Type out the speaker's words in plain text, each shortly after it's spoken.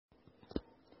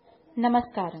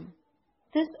Namaskaram.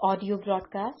 This audio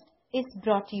broadcast is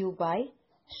brought to you by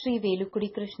Sri Velukudi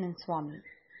Krishnan swamy.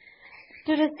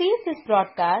 To receive this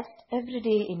broadcast every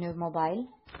day in your mobile,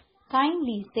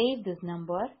 kindly save this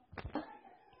number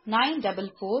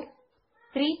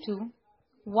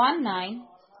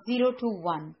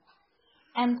 944321921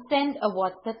 and send a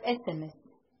WhatsApp SMS.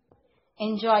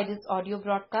 Enjoy this audio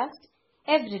broadcast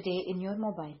every day in your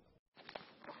mobile.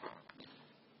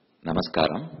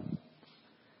 Namaskaram.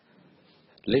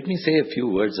 Let me say a few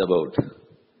words about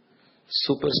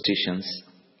superstitions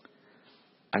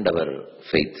and our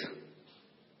faith.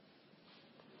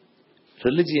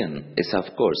 Religion is,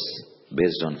 of course,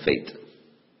 based on faith.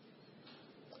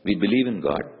 We believe in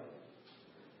God,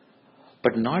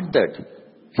 but not that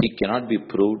He cannot be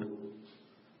proved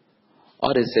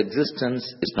or His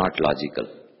existence is not logical.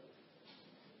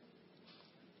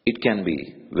 It can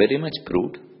be very much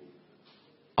proved,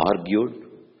 argued,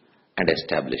 and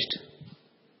established.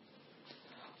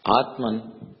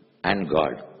 Atman and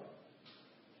God,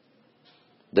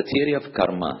 the theory of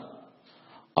karma,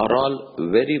 are all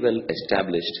very well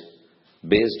established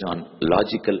based on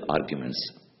logical arguments.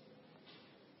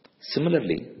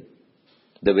 Similarly,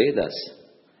 the Vedas,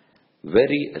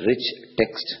 very rich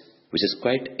text which is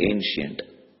quite ancient,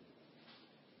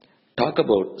 talk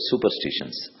about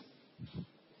superstitions.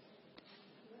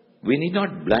 We need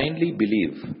not blindly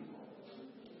believe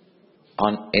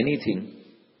on anything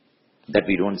that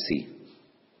we don't see.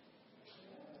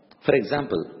 For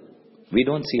example, we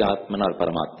don't see Atman or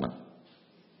Paramatman.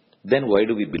 Then why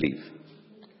do we believe?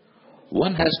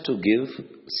 One has to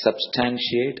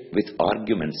substantiate with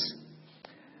arguments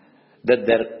that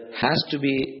there has to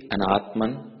be an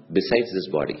Atman besides this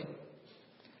body.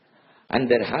 And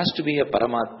there has to be a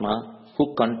Paramatma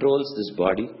who controls this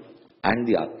body and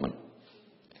the Atman.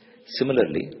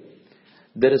 Similarly,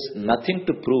 there is nothing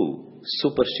to prove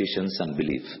superstitions and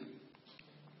belief.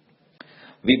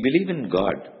 We believe in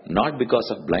God not because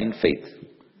of blind faith,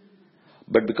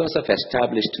 but because of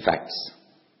established facts.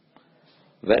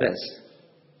 Whereas,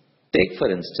 take for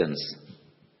instance,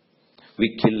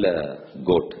 we kill a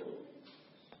goat,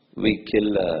 we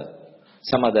kill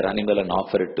some other animal and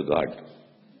offer it to God.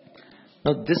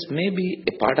 Now this may be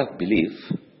a part of belief,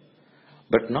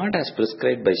 but not as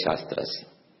prescribed by Shastras.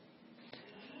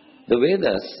 The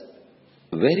Vedas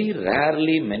very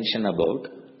rarely mention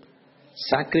about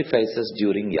sacrifices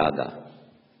during yaga.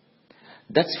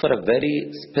 That's for a very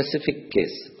specific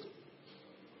case.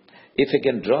 If I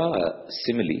can draw a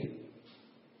simile,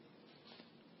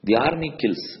 the army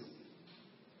kills,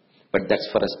 but that's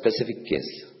for a specific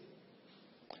case.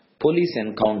 Police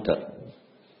encounter,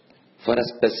 for a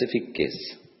specific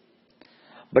case.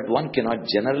 But one cannot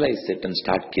generalize it and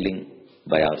start killing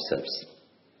by ourselves.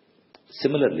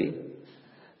 Similarly,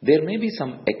 there may be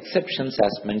some exceptions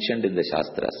as mentioned in the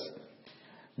Shastras.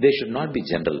 They should not be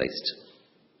generalized.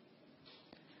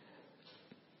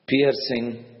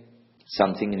 Piercing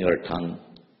something in your tongue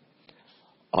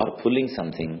or pulling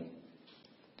something,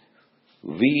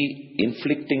 we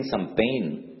inflicting some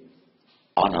pain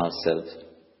on ourselves,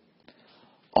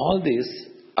 all these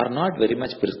are not very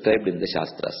much prescribed in the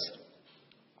Shastras.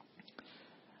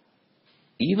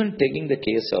 Even taking the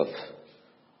case of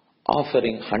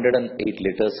offering 108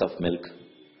 liters of milk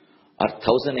or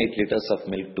 1008 liters of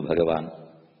milk to Bhagavan,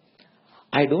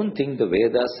 I don't think the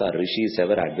Vedas or Rishis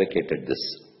ever advocated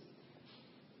this.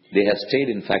 They have stayed,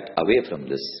 in fact, away from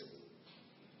this.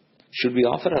 Should we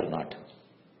offer or not?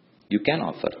 You can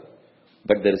offer,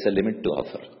 but there is a limit to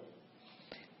offer.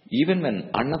 Even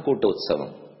when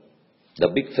Annakototsavam, the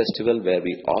big festival where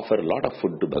we offer a lot of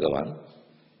food to Bhagavan,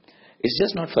 it's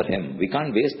just not for him. We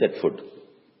can't waste that food.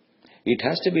 It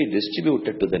has to be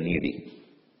distributed to the needy.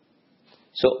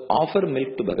 So offer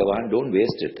milk to Bhagavan, don't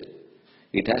waste it.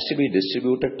 It has to be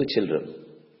distributed to children.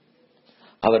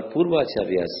 Our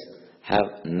Purvacharyas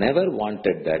have never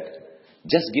wanted that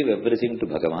just give everything to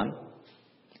Bhagavan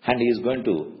and He is going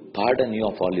to pardon you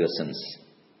of all your sins.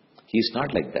 He is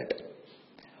not like that.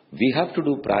 We have to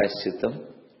do prayashchitam,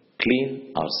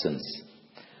 clean our sins.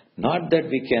 Not that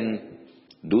we can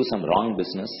do some wrong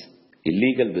business,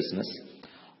 illegal business,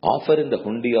 offer in the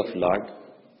hundi of Lord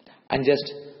and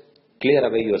just clear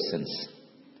away your sins.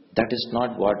 That is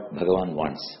not what Bhagavan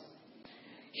wants.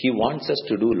 He wants us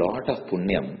to do lot of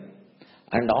punyam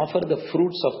and offer the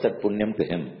fruits of that punyam to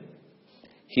Him.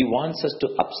 He wants us to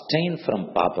abstain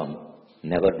from papam,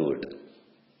 never do it.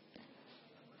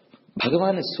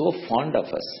 Bhagavan is so fond of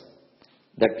us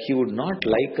that He would not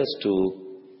like us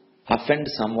to offend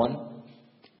someone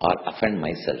or offend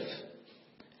myself.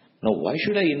 Now, why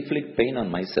should I inflict pain on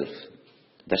myself?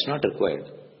 That's not required.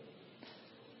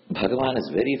 Bhagavan is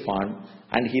very fond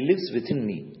and he lives within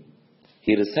me.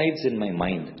 He resides in my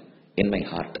mind, in my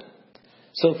heart.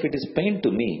 So if it is pain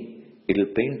to me, it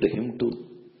will pain to him too.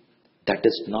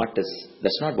 That's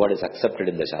not what is accepted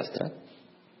in the Shastra.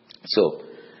 So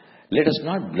let us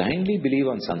not blindly believe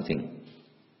on something.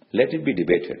 Let it be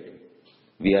debated.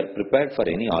 We are prepared for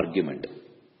any argument.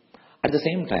 At the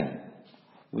same time,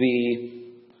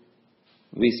 we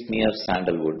smear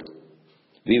sandalwood.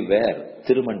 We wear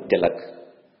Thiruman Tilak.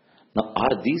 Now,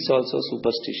 are these also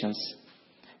superstitions?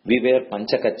 We wear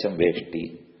Panchakacham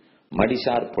Veshti,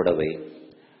 Madishar Pudavai.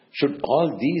 Should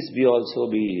all these be also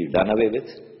be done away with?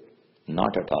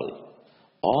 Not at all.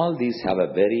 All these have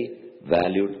a very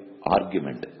valued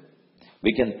argument.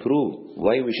 We can prove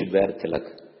why we should wear tilak.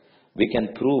 We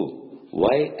can prove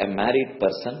why a married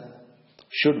person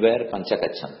should wear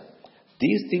panchakacham.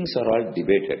 These things are all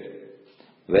debated.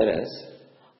 Whereas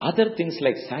other things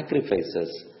like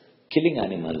sacrifices, killing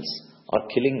animals or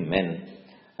killing men,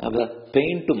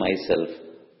 pain to myself,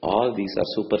 all these are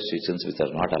superstitions which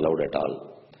are not allowed at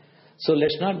all. So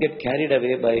let's not get carried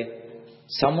away by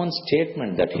someone's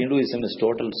statement that Hinduism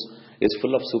is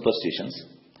full of superstitions.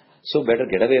 So better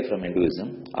get away from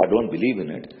Hinduism or don't believe in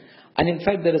it. And in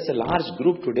fact, there is a large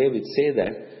group today which say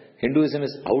that Hinduism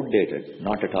is outdated.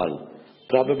 Not at all.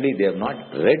 Probably they have not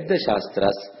read the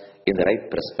Shastras in the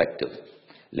right perspective.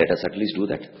 Let us at least do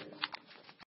that.